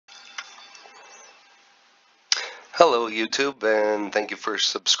Hello YouTube, and thank you for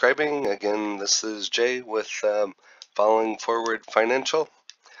subscribing. Again, this is Jay with Following Forward Financial.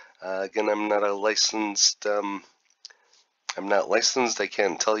 Again, I'm not licensed. I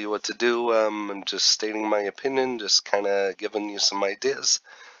can't tell you what to do. I'm just stating my opinion, just kind of giving you some ideas.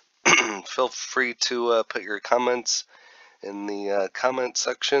 Feel free to put your comments in the comment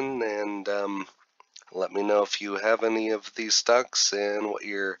section, and let me know if you have any of these stocks and what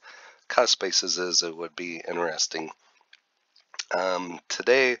your cost basis is. It would be interesting.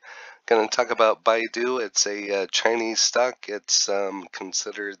 Today, going to talk about Baidu. It's a Chinese stock. It's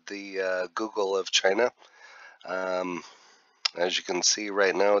considered the Google of China. As you can see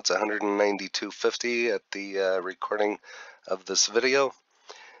right now, it's 192.50 at the recording of this video.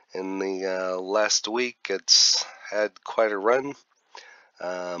 In the last week, it's had quite a run,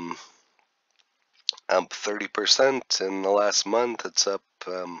 up 30%. In the last month, it's up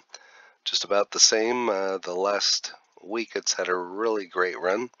just about the same. The last week, it's had a really great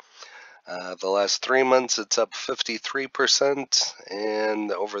run. The last 3 months, it's up 53%,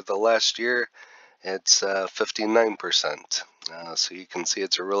 and over the last year, it's 59%. So you can see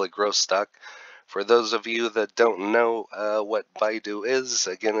it's a really growth stock. For those of you that don't know what Baidu is,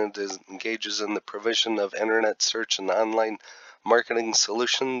 again, it engages in the provision of internet search and online marketing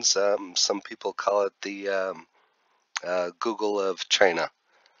solutions. Some people call it the Google of China.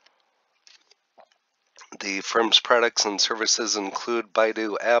 The firm's products and services include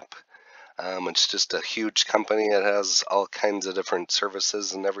Baidu app. It's just a huge company. It has all kinds of different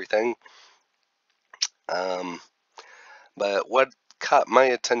services and everything. But what caught my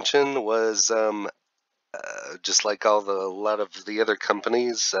attention was just like a lot of the other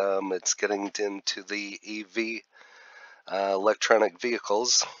companies, it's getting into the EV, electronic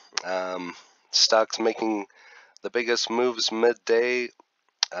vehicles. Stocks making the biggest moves midday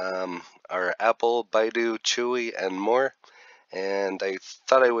are Apple, Baidu, Chewy, and more. And I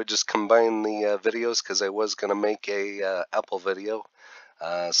thought I would just combine the videos because I was going to make a Apple video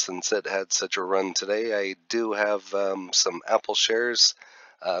since it had such a run today. I do have some Apple shares,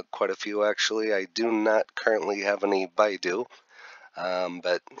 quite a few actually. I do not currently have any Baidu,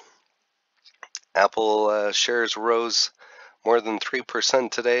 but Apple shares rose more than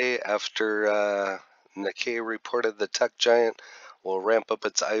 3% today after Nikkei reported the tech giant will ramp up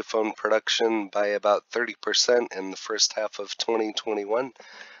its iPhone production by about 30% in the first half of 2021.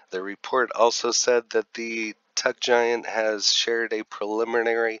 The report also said that the tech giant has shared a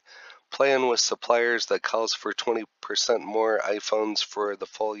preliminary plan with suppliers that calls for 20% more iPhones for the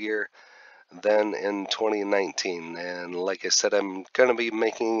full year than in 2019. And like I said, I'm going to be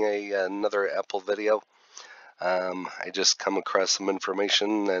making another Apple video. I just come across some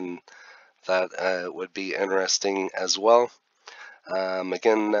information and thought it would be interesting as well.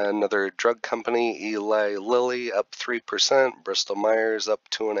 Again, another drug company, Eli Lilly, up 3%, Bristol Myers up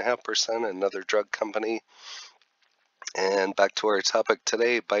 2.5%, another drug company. And back to our topic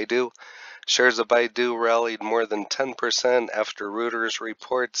today, Baidu. Shares of Baidu rallied more than 10% after Reuters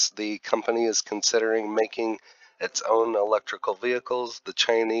reports the company is considering making its own electrical vehicles. The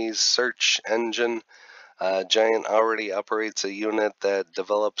Chinese search engine giant already operates a unit that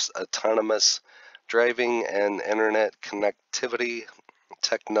develops autonomous driving and internet connectivity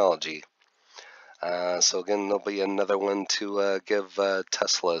technology. So again, there'll be another one to give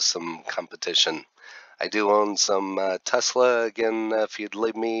Tesla some competition. I do own some Tesla. Again, if you'd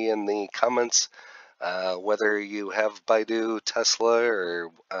leave me in the comments whether you have Baidu, Tesla,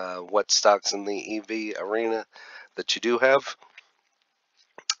 or what stocks in the EV arena that you do have.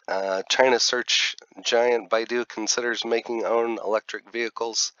 China search giant Baidu considers making own electric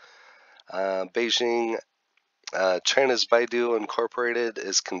vehicles. Beijing, China's Baidu Incorporated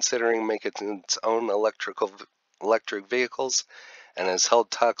is considering making its own electric vehicles and has held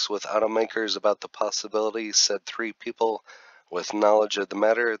talks with automakers about the possibility, said 3 people with knowledge of the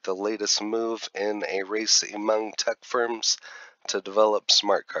matter, the latest move in a race among tech firms to develop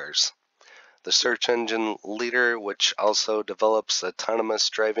smart cars. The search engine leader, which also develops autonomous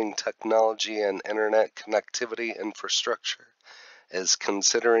driving technology and internet connectivity infrastructure, is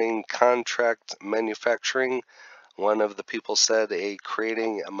considering contract manufacturing. One of the people said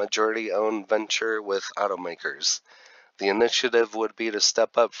creating a majority-owned venture with automakers. The initiative would be to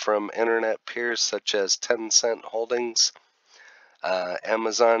step up from internet peers such as Tencent Holdings,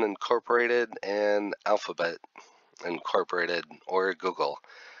 Amazon Incorporated, and Alphabet Incorporated, or Google,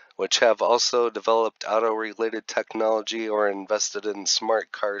 which have also developed auto-related technology or invested in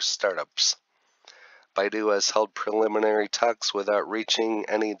smart car startups. Baidu has held preliminary talks without reaching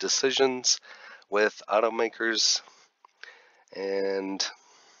any decisions with automakers, and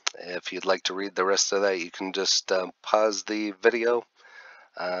If you'd like to read the rest of that, you can just pause the video.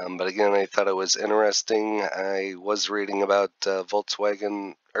 But again, I thought it was interesting. I was reading about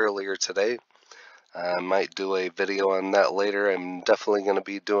Volkswagen earlier today. I might do a video on that later. I'm definitely going to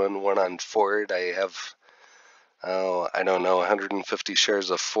be doing one on Ford. I have, I don't know, 150 shares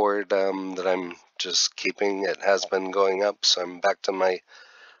of Ford that I'm just keeping. It has been going up, so I'm back to my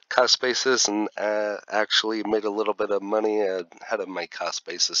cost basis and actually made a little bit of money ahead of my cost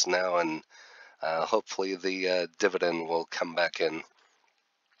basis now, and hopefully the dividend will come back in.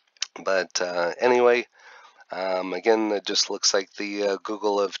 But anyway, again, it just looks like the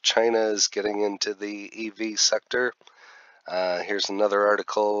Google of China is getting into the EV sector. Here's another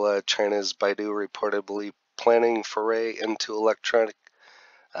article. China's Baidu reportedly planning foray into electronic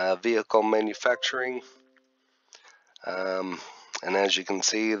vehicle manufacturing. And as you can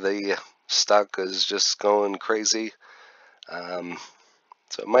see, the stock is just going crazy. So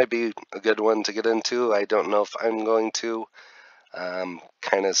it might be a good one to get into. I don't know if I'm going to.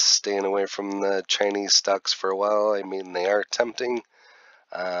 Kind of staying away from the Chinese stocks for a while. I mean, they are tempting.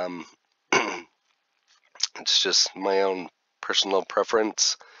 It's just my own personal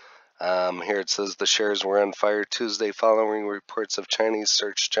preference. Here it says the shares were on fire Tuesday following reports of Chinese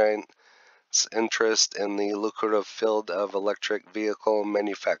search giant's interest in the lucrative field of electric vehicle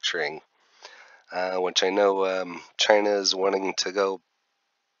manufacturing, which I know China is wanting to go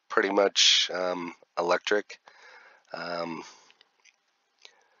pretty much electric.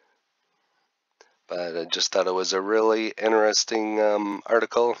 But I just thought it was a really interesting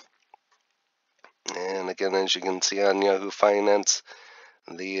article. And again, as you can see on Yahoo Finance,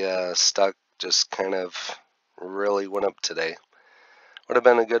 the stock just kind of really went up today. Would have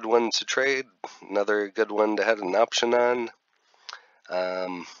been a good one to trade, another good one to have an option on.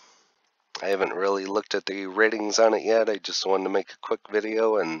 I haven't really looked at the ratings on it yet. I just wanted to make a quick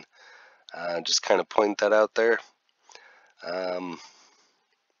video and just kind of point that out there.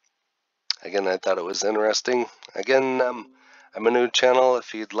 Again, I thought it was interesting. Again, I'm a new channel.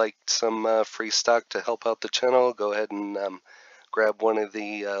 If you'd like some free stock to help out the channel, go ahead and grab one of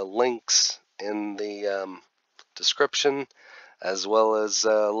the links in the description, as well as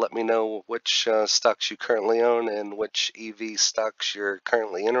let me know which stocks you currently own and which EV stocks you're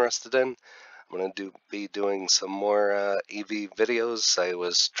currently interested in. I'm going to be doing some more EV videos. I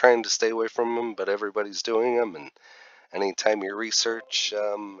was trying to stay away from them, but everybody's doing them, and anytime you research,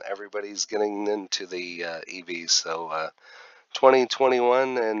 everybody's getting into the EVs. So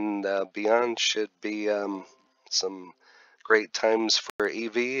 2021 and beyond should be some great times for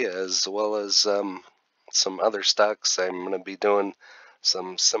EV, as well as some other stocks. I'm going to be doing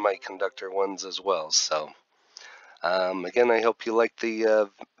some semiconductor ones as well. So again, I hope you like the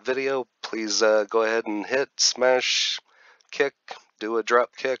video. Please go ahead and hit, smash, kick, do a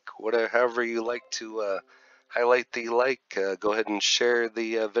drop kick, whatever, however you like to highlight the like. Go ahead and share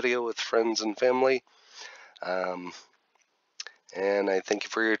the video with friends and family. And I thank you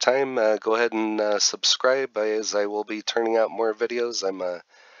for your time. Go ahead and subscribe, as I will be turning out more videos. I'm a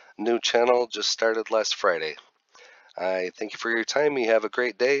new channel, just started last Friday. I thank you for your time. You have a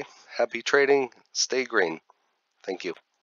great day. Happy trading. Stay green. Thank you.